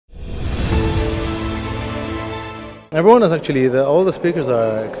Everyone is actually, all the speakers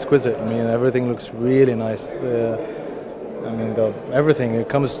are exquisite. I mean, everything looks really nice. Everything. It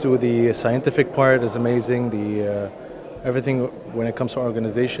comes to the scientific part is amazing. Everything when it comes to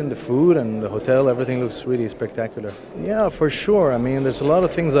organization, the food and the hotel, everything looks really spectacular. Yeah, for sure. I mean, there's a lot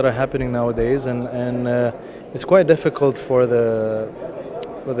of things that are happening nowadays, and it's quite difficult for the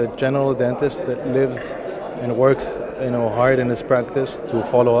general dentist that lives and works, hard in his practice to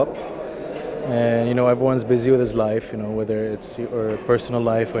follow up. And everyone's busy with his life, whether it's your personal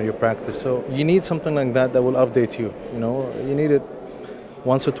life or your practice. So you need something like that that will update you. You need it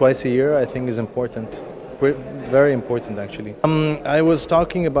once or twice a year. I think is important, very important actually. I was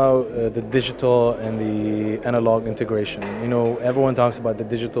talking about the digital and the analog integration. Everyone talks about the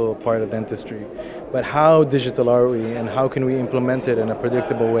digital part of dentistry, but how digital are we, and how can we implement it in a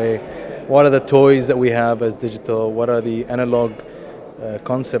predictable way? What are the toys that we have as digital? What are the analog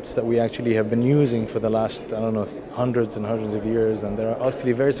concepts that we actually have been using for the last, hundreds and hundreds of years, and they're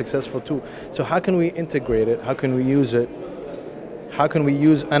actually very successful too. So how can we integrate it? How can we use it? How can we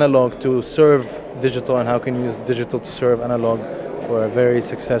use analog to serve digital, and how can we use digital to serve analog for a very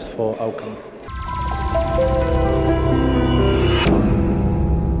successful outcome?